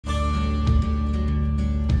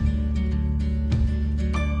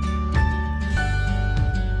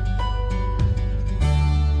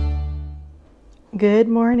Good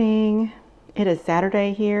morning. It is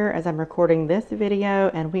Saturday here as I'm recording this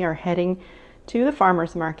video, and we are heading to the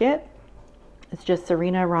farmers market. It's just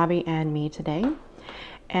Serena, Robbie, and me today.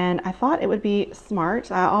 And I thought it would be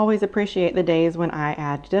smart. I always appreciate the days when I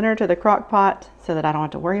add dinner to the crock pot so that I don't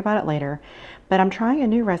have to worry about it later. But I'm trying a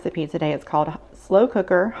new recipe today. It's called slow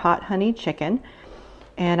cooker hot honey chicken.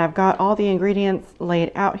 And I've got all the ingredients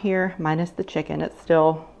laid out here, minus the chicken. It's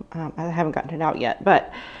still, I haven't gotten it out yet,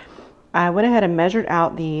 but I went ahead and measured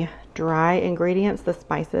out the dry ingredients, the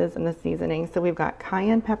spices and the seasoning. So we've got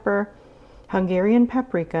cayenne pepper, Hungarian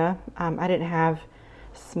paprika. I didn't have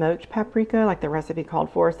smoked paprika like the recipe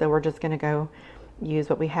called for, so we're just gonna go use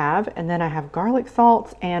what we have. And then I have garlic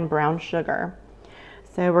salt and brown sugar.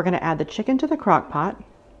 So we're gonna add the chicken to the crock pot,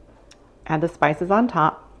 add the spices on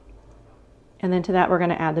top, and then to that we're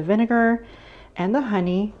gonna add the vinegar and the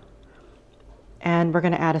honey, and we're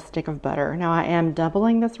going to add a stick of butter. Now I am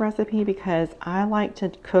doubling this recipe because I like to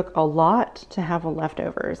cook a lot to have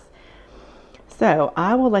leftovers. So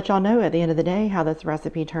I will let y'all know at the end of the day how this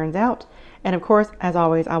recipe turns out. And of course, as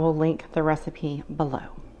always, I will link the recipe below.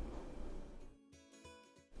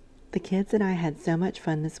 The kids and I had so much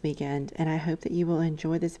fun this weekend, and I hope that you will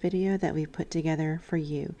enjoy this video that we've put together for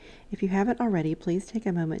you. If you haven't already, please take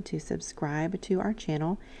a moment to subscribe to our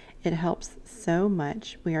channel. It helps so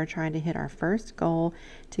much. We are trying to hit our first goal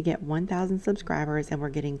to get 1,000 subscribers, and we're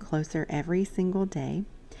getting closer every single day.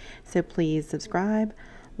 So please subscribe,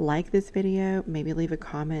 like this video, maybe leave a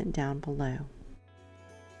comment down below.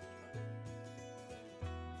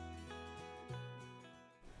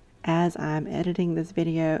 As I'm editing this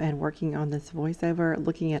video and working on this voiceover,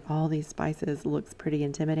 looking at all these spices looks pretty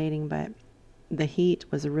intimidating, but the heat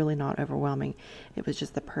was really not overwhelming. It was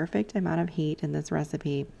just the perfect amount of heat in this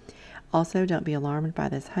recipe. Also, don't be alarmed by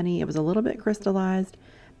this honey. It was a little bit crystallized,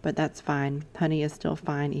 but that's fine. Honey is still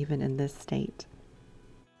fine even in this state.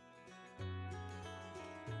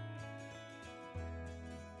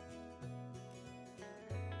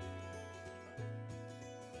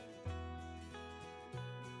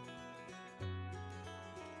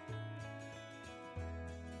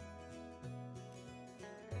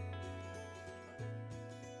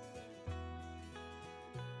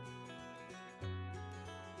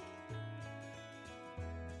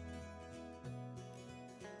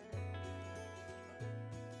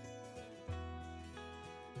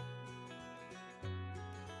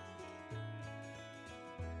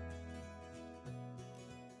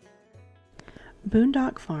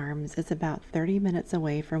 Boondock Farms is about 30 minutes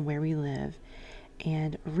away from where we live,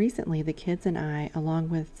 and recently the kids and I, along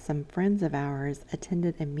with some friends of ours,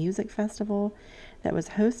 attended a music festival that was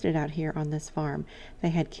hosted out here on this farm. They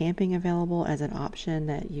had camping available as an option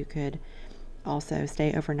that you could also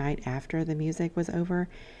stay overnight after the music was over.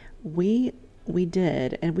 We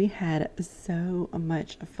did, and we had so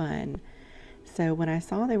much fun. So when I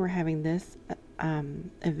saw they were having this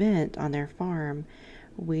event on their farm,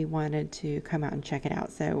 we wanted to come out and check it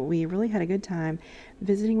out. So we really had a good time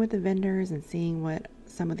visiting with the vendors and seeing what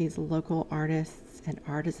some of these local artists and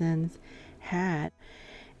artisans had.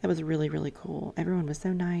 It was really, really cool. Everyone was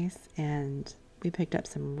so nice, and we picked up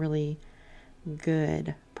some really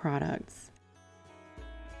good products.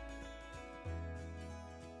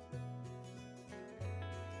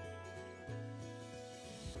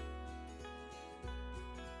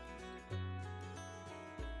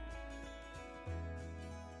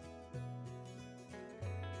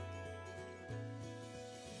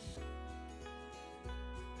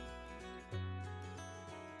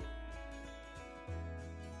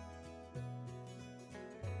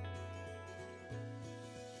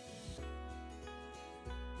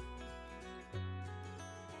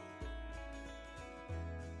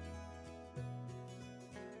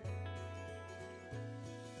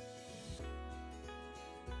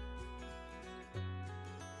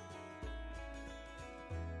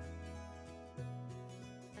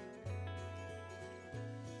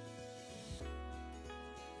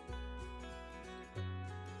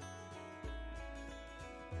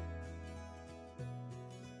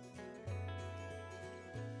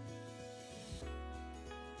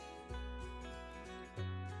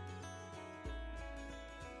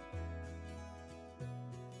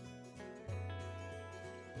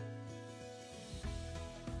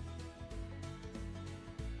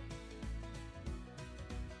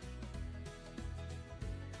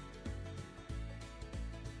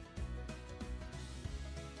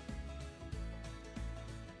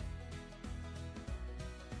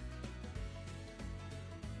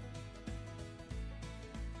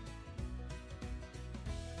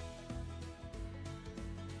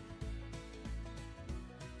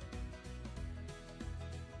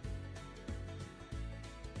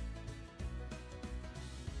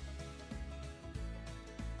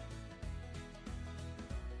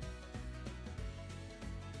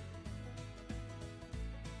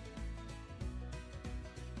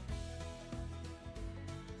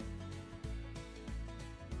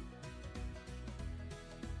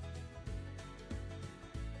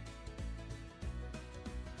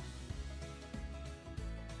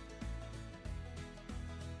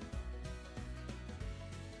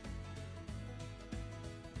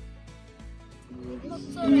 So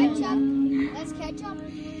ketchup? That's ketchup?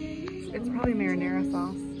 It's probably marinara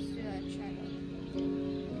sauce.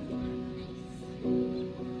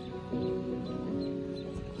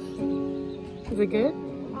 Is it good?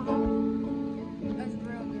 That's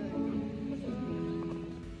real good.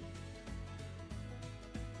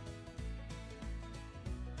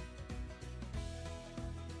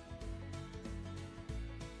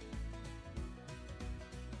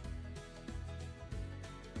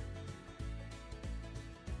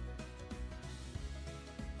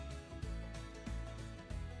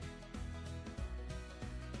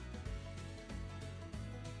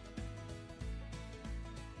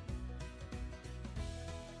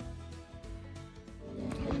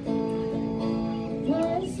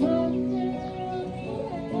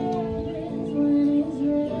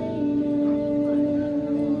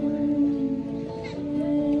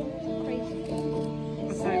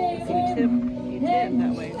 You tip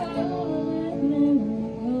that way.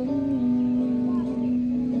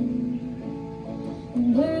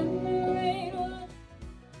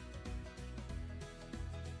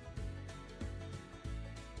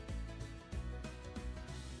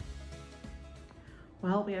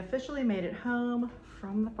 Well, we officially made it home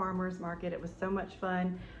from the farmer's market. It was so much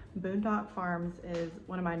fun. Boondock Farms is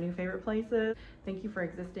one of my new favorite places. Thank you for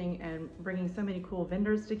existing and bringing so many cool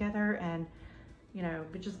vendors together, and you know,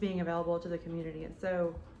 just being available to the community. It's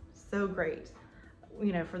so great.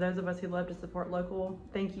 You know, for those of us who love to support local,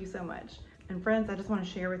 thank you so much. And friends, I just want to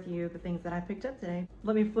share with you the things that I picked up today.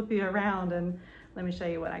 Let me flip you around and let me show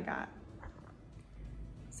you what I got.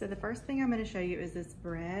 So the first thing I'm going to show you is this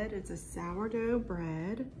bread. It's a sourdough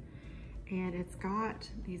bread, and it's got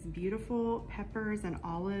these beautiful peppers and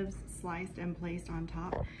olives sliced and placed on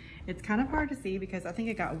top. It's kind of hard to see because I think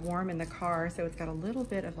it got warm in the car, so it's got a little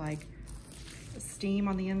bit of like steam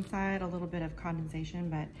on the inside, a little bit of condensation,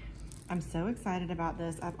 but I'm so excited about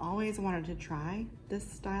this. I've always wanted to try this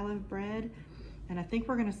style of bread, and I think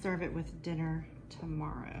we're going to serve it with dinner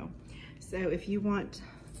tomorrow. So if you want,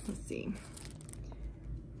 let's see,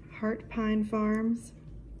 Heart Pine Farms,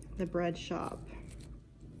 the bread shop,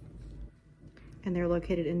 and they're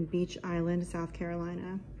located in Beach Island, South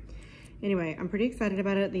Carolina. Anyway, I'm pretty excited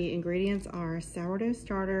about it. The ingredients are sourdough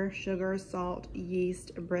starter, sugar, salt,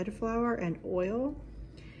 yeast, bread flour, and oil.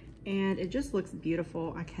 And it just looks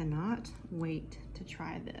beautiful. I cannot wait to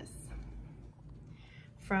try this.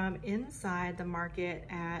 From inside the market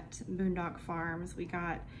at Boondock Farms, we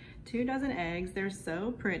got 2 dozen eggs. They're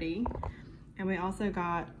so pretty. And we also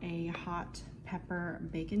got a hot pepper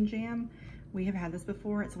bacon jam. We have had this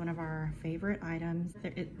before. It's one of our favorite items.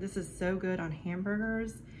 This is so good on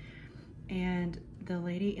hamburgers. And the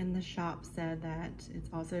lady in the shop said that it's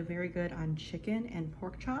also very good on chicken and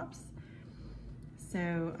pork chops.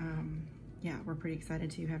 So yeah, we're pretty excited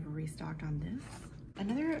to have restocked on this.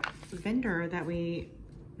 Another vendor that we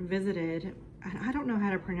visited, and I don't know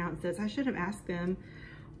how to pronounce this. I should have asked them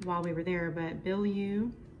while we were there, but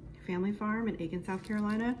Billue Farm in Aiken, South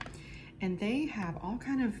Carolina. And they have all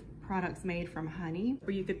kind of products made from honey,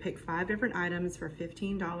 where you could pick 5 different items for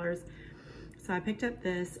 $15. So I picked up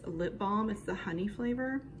this lip balm. It's the honey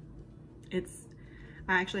flavor. I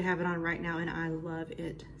actually have it on right now, and I love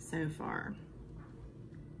it so far.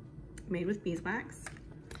 Made with beeswax.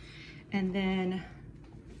 And then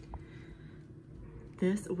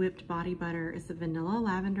this whipped body butter is a vanilla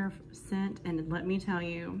lavender scent, and let me tell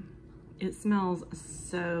you, it smells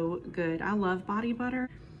so good. I love body butter.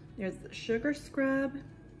 There's the sugar scrub,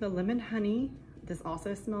 the lemon honey. This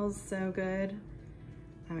also smells so good.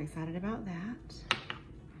 I'm excited about that.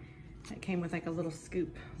 It came with like a little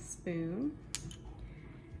scoop spoon.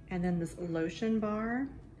 And then this lotion bar,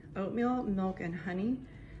 oatmeal, milk, and honey.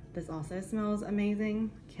 This also smells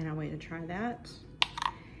amazing. Cannot wait to try that.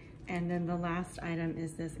 And then the last item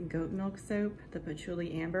is this goat milk soap, the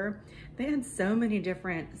patchouli amber. They had so many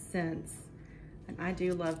different scents, and I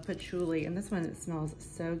do love patchouli, and this one, it smells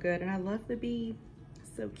so good, and I love the bee,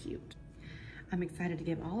 so cute. I'm excited to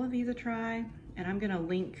give all of these a try, and I'm gonna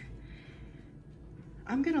link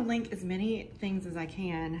as many things as I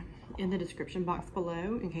can in the description box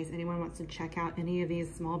below in case anyone wants to check out any of these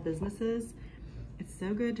small businesses. It's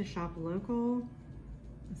so good to shop local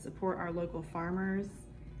and support our local farmers.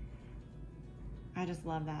 I just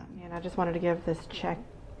love that. And I just wanted to give this chicken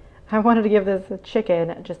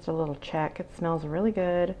just a little check. It smells really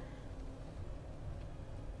good.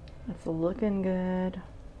 It's looking good.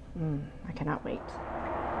 I cannot wait.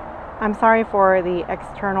 I'm sorry for the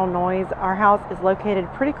external noise. Our house is located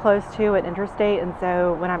pretty close to an interstate, and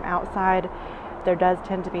so when I'm outside, there does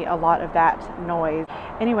tend to be a lot of that noise.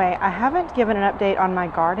 Anyway, I haven't given an update on my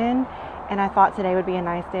garden, and I thought today would be a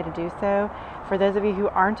nice day to do so. For those of you who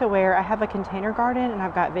aren't aware, I have a container garden and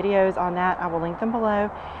I've got videos on that. I will link them below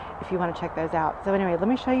if you want to check those out. So anyway, let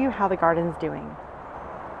me show you how the garden's doing.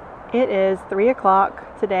 It is 3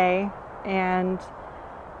 o'clock today and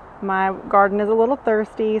my garden is a little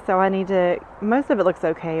thirsty, so I need to, most of it looks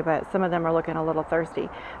okay, but some of them are looking a little thirsty.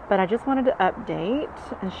 But I just wanted to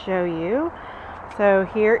update and show you. So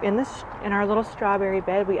here in our little strawberry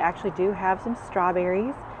bed, we actually do have some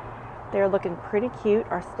strawberries. They're looking pretty cute.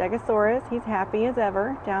 Our Stegosaurus, he's happy as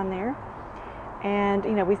ever down there. And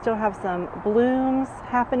you know, we still have some blooms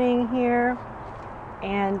happening here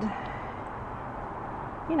and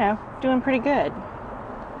you know, doing pretty good.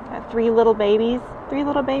 Got three little baby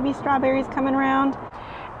strawberries coming around.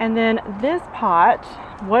 And then this pot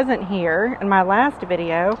wasn't here in my last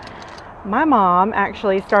video. My mom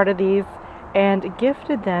actually started these and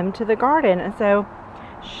gifted them to the garden. And so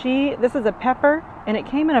this is a pepper and it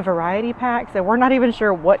came in a variety pack. So we're not even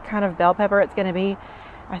sure what kind of bell pepper it's going to be.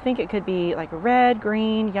 I think it could be like red,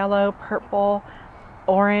 green, yellow, purple,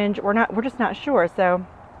 orange. We're just not sure. So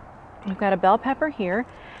we've got a bell pepper here.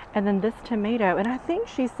 And then this tomato, and I think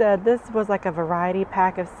she said this was like a variety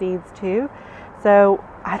pack of seeds too. So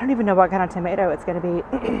I don't even know what kind of tomato it's going to be,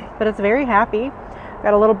 but it's very happy.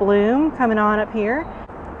 Got a little bloom coming on up here.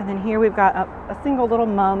 And then here we've got a single little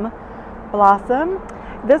mum blossom.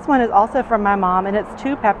 This one is also from my mom, and it's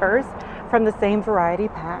 2 peppers from the same variety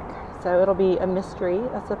pack. So it'll be a mystery,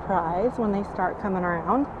 a surprise when they start coming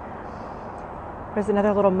around. There's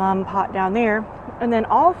another little mum pot down there. And then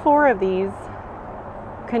all 4 of these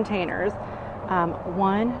containers,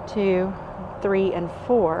 1, 2, 3, and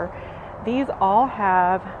 4, these all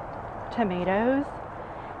have tomatoes,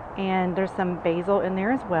 and there's some basil in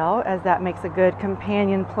there as well, as that makes a good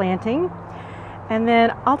companion planting. And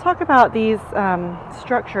then I'll talk about these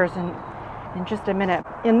structures in just a minute.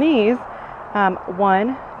 In these,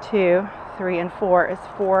 1, 2, 3, and 4 is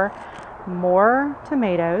 4 more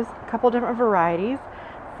tomatoes, a couple different varieties,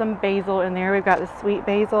 some basil in there. We've got the sweet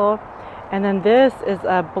basil. And then this is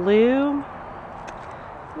a blue,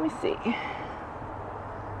 let me see,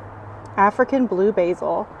 African blue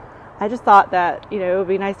basil. I just thought that, you know, it would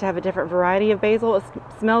be nice to have a different variety of basil. It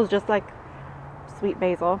smells just like sweet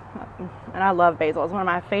basil, and I love basil. It's one of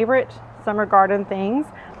my favorite summer garden things.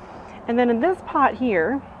 And then in this pot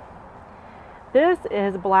here, this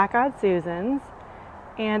is black-eyed Susans,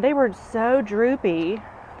 and they were so droopy.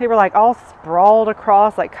 They were like all sprawled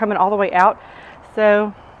across, like coming all the way out.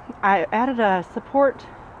 So I added a support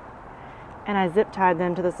and I zip tied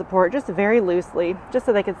them to the support just very loosely, just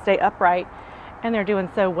so they could stay upright. And they're doing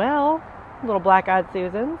so well, little black-eyed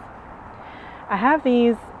Susans. I have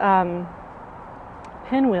these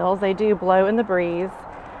pinwheels. They do blow in the breeze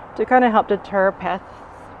to kind of help deter pests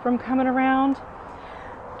from coming around.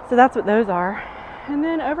 So that's what those are. And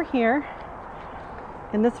then over here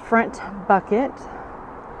in this front bucket,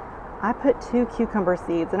 I put 2 cucumber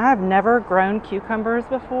seeds, and I've never grown cucumbers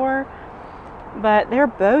before, but they're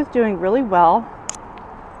both doing really well.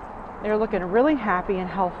 They're looking really happy and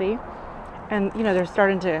healthy, and you know, they're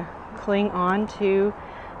starting to cling on to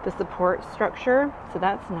the support structure, so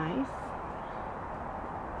that's nice.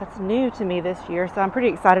 That's new to me this year, so I'm pretty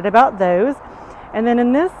excited about those. And then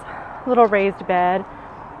in this little raised bed,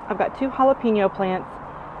 I've got 2 jalapeno plants,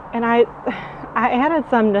 and I added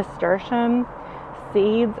some nasturtium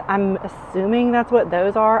seeds. I'm assuming that's what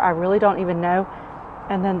those are. I really don't even know.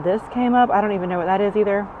 And then this came up. I don't even know what that is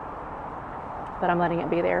either, but I'm letting it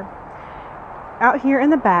be there. Out here in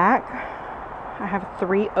the back, I have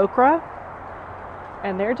 3 okra,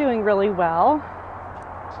 and they're doing really well.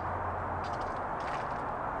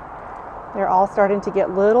 They're all starting to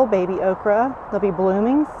get little baby okra. They'll be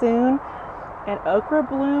blooming soon. And okra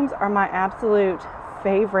blooms are my absolute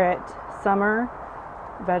favorite summer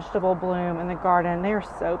vegetable bloom in the garden. They are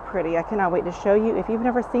so pretty. I cannot wait to show you. If you've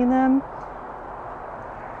never seen them,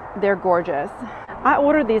 they're gorgeous. I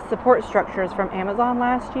ordered these support structures from Amazon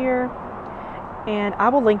last year, and I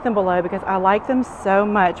will link them below because I like them so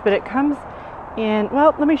much. But it comes in,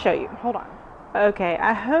 well, let me show you. Hold on. Okay,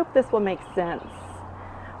 I hope this will make sense.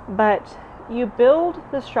 But you build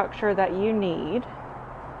the structure that you need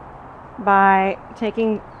by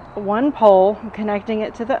taking one pole and connecting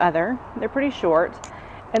it to the other. They're pretty short.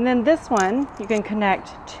 And then this one, you can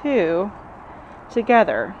connect 2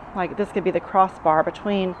 together. Like this could be the crossbar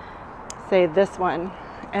between, say, this one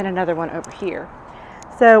and another one over here.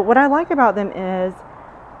 So what I like about them is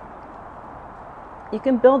you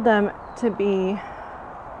can build them to be,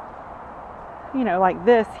 you know, like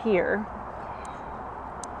this here.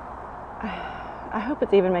 I hope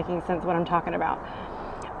it's even making sense what I'm talking about.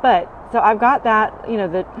 But so I've got that, you know,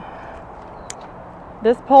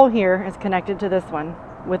 This pole here is connected to this one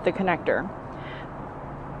with the connector,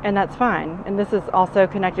 and that's fine. And this is also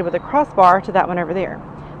connected with a crossbar to that one over there.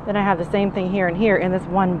 Then I have the same thing here and here in this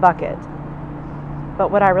one bucket. But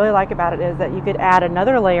what I really like about it is that you could add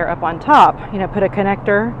another layer up on top, you know, put a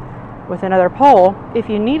connector with another pole if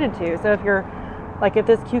you needed to. So if you're, like if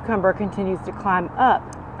this cucumber continues to climb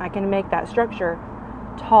up, I can make that structure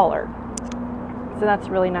taller. So that's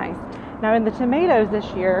really nice. Now in the tomatoes this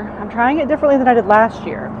year, I'm trying it differently than I did last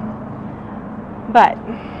year. But,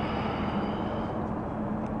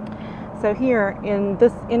 so here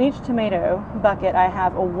in each tomato bucket, I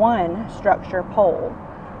have a one structure pole.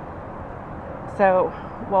 So,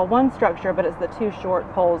 well, one structure, but it's the two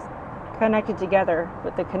short poles connected together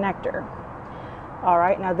with the connector. All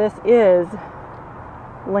right, now this is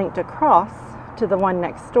linked across to the one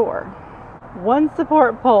next door. One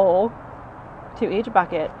support pole to each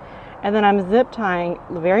bucket, and then I'm zip tying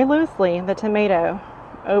very loosely the tomato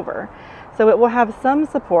over. So it will have some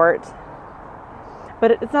support,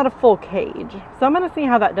 but it's not a full cage. So I'm gonna see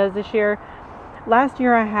how that does this year. Last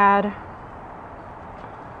year I had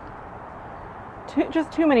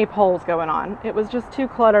just too many poles going on. It was just too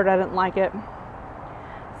cluttered. I didn't like it.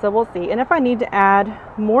 So we'll see. And if I need to add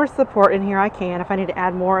more support in here, I can. If I need to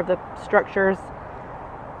add more of the structures,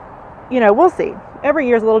 you know, we'll see. Every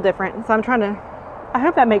year is a little different. So I'm trying to, I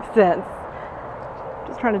hope that makes sense.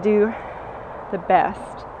 Just trying to do the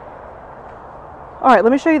best. All right,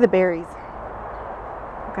 let me show you the berries.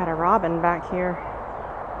 I've got a robin back here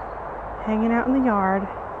hanging out in the yard.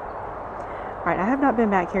 All right, I have not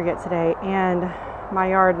been back here yet today, and my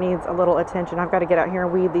yard needs a little attention. I've got to get out here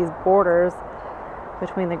and weed these borders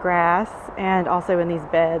between the grass and also in these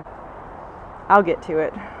beds. I'll get to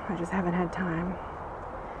it. I just haven't had time.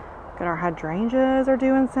 Got our hydrangeas are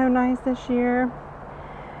doing so nice this year.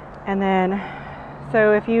 And then,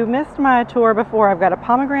 so if you missed my tour before, I've got a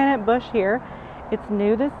pomegranate bush here. It's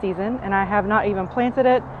new this season, and I have not even planted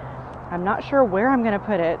it. I'm not sure where I'm going to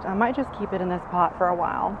put it. I might just keep it in this pot for a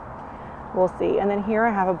while. We'll see. And then here I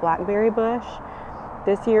have a blackberry bush.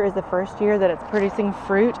 This year is the first year that it's producing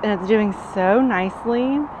fruit, and it's doing so nicely.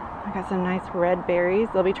 I got some nice red berries.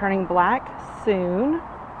 They'll be turning black soon,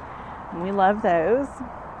 and we love those.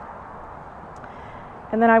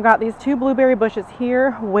 And then I've got these two blueberry bushes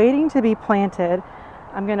here waiting to be planted.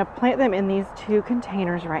 I'm going to plant them in these two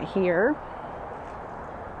containers right here.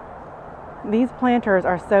 These planters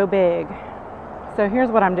are so big. So here's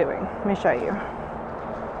what I'm doing. Let me show you.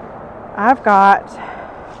 I've got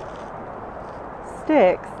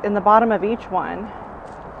sticks in the bottom of each one,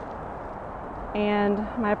 and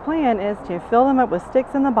my plan is to fill them up with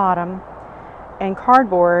sticks in the bottom and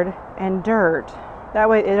cardboard and dirt. That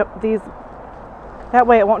way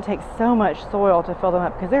it won't take so much soil to fill them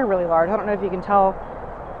up, because they're really large. I don't know if you can tell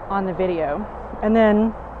on the video. And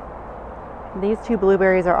then these two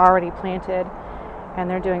blueberries are already planted, and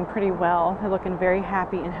they're doing pretty well. They're looking very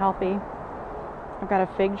happy and healthy. I've got a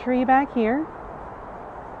fig tree back here,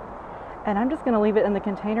 and I'm just going to leave it in the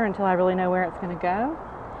container until I really know where it's going to go.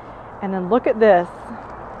 And then look at this.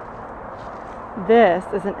 This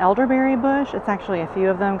is an elderberry bush. It's actually a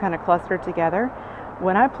few of them kind of clustered together.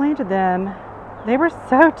 When I planted them, they were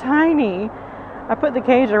so tiny. I put the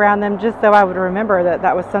cage around them just so I would remember that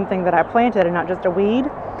that was something that I planted and not just a weed.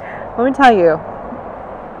 Let me tell you,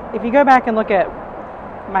 if you go back and look at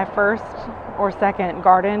my first or second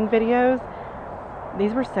garden videos,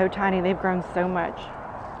 these were so tiny. They've grown so much.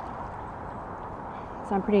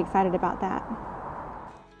 So I'm pretty excited about that.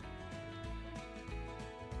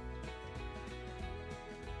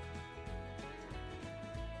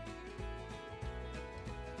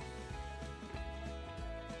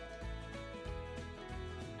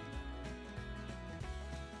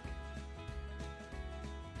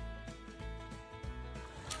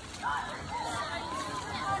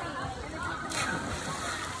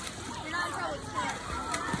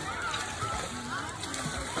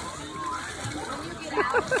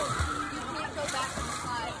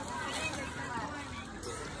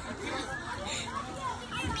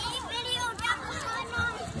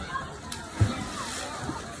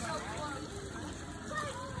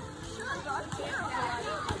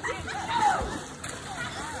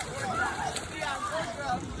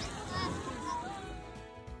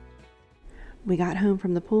 We got home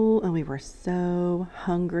from the pool and we were so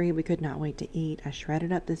hungry. We could not wait to eat. I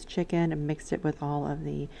shredded up this chicken and mixed it with all of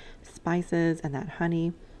the spices and that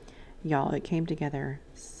honey. Y'all, it came together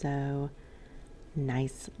so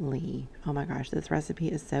nicely. Oh my gosh, this recipe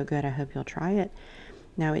is so good. I hope you'll try it.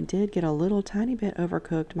 Now, it did get a little tiny bit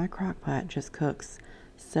overcooked. My crock pot just cooks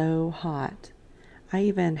so hot. I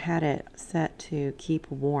even had it set to keep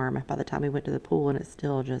warm by the time we went to the pool, and it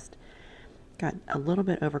still just got a little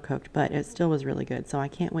bit overcooked, but it still was really good. So I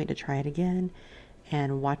can't wait to try it again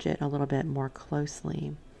and watch it a little bit more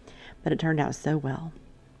closely. But it turned out so well.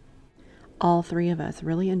 All three of us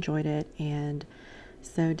really enjoyed it, and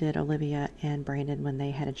so did Olivia and Brandon when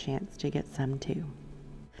they had a chance to get some too.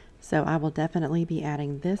 So I will definitely be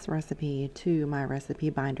adding this recipe to my recipe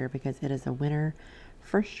binder because it is a winner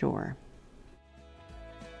for sure.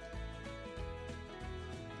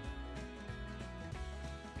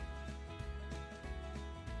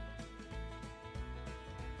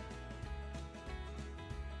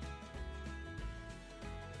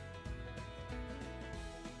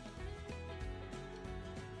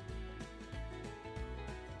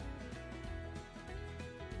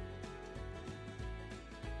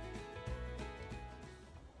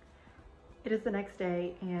 It is the next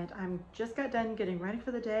day, and I'm just got done getting ready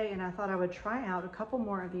for the day, and I thought I would try out a couple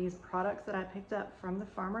more of these products that I picked up from the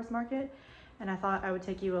farmer's market, and I thought I would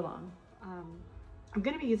take you along. I'm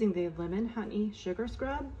going to be using the lemon honey sugar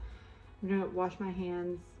scrub. I'm going to wash my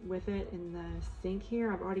hands with it in the sink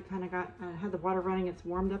here. I've already kind of had the water running. It's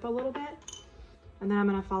warmed up a little bit, and then I'm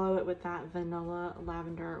going to follow it with that vanilla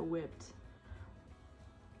lavender whipped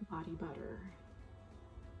body butter.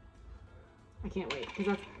 I can't wait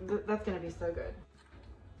because that's going to be so good.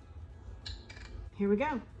 Here we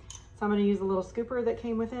go. So I'm going to use a little scooper that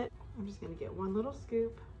came with it. I'm just going to get one little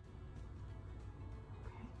scoop.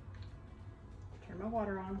 Okay. Turn my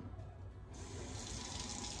water on.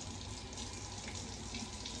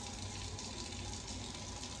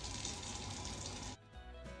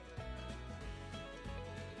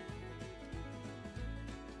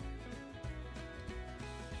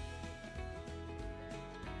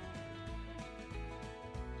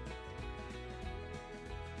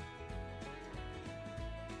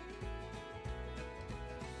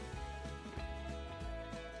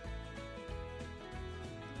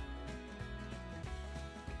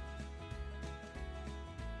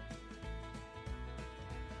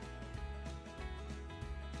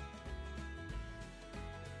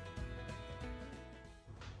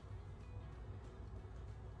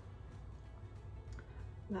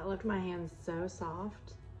 That left my hands so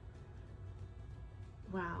soft.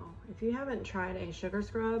 Wow. If you haven't tried a sugar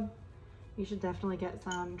scrub, you should definitely get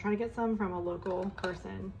some. Try to get some from a local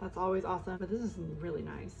person. That's always awesome, but this is really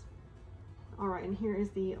nice. All right, and here is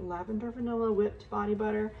the lavender vanilla whipped body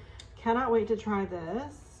butter. Cannot wait to try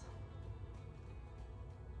this.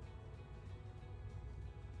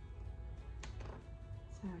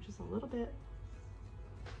 So just a little bit.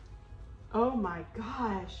 Oh my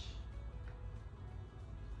gosh.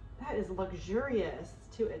 That is luxurious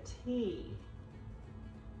to a T.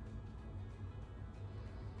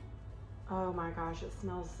 Oh my gosh, it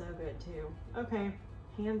smells so good too. Okay,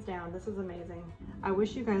 hands down, this is amazing. I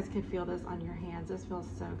wish you guys could feel this on your hands. This feels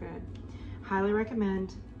so good. Highly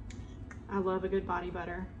recommend. I love a good body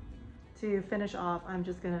butter. To finish off, I'm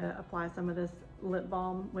just gonna apply some of this lip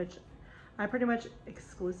balm, which I pretty much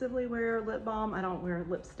exclusively wear lip balm. I don't wear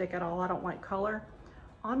lipstick at all. I don't like color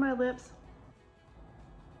on my lips.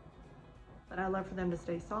 But I love for them to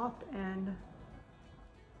stay soft and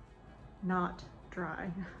not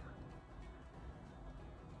dry.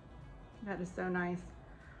 That is so nice.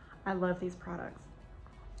 I love these products.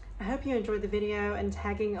 I hope you enjoyed the video and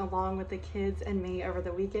tagging along with the kids and me over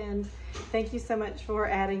the weekend. Thank you so much for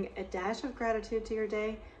adding a dash of gratitude to your day,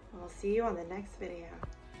 and we'll see you on the next video.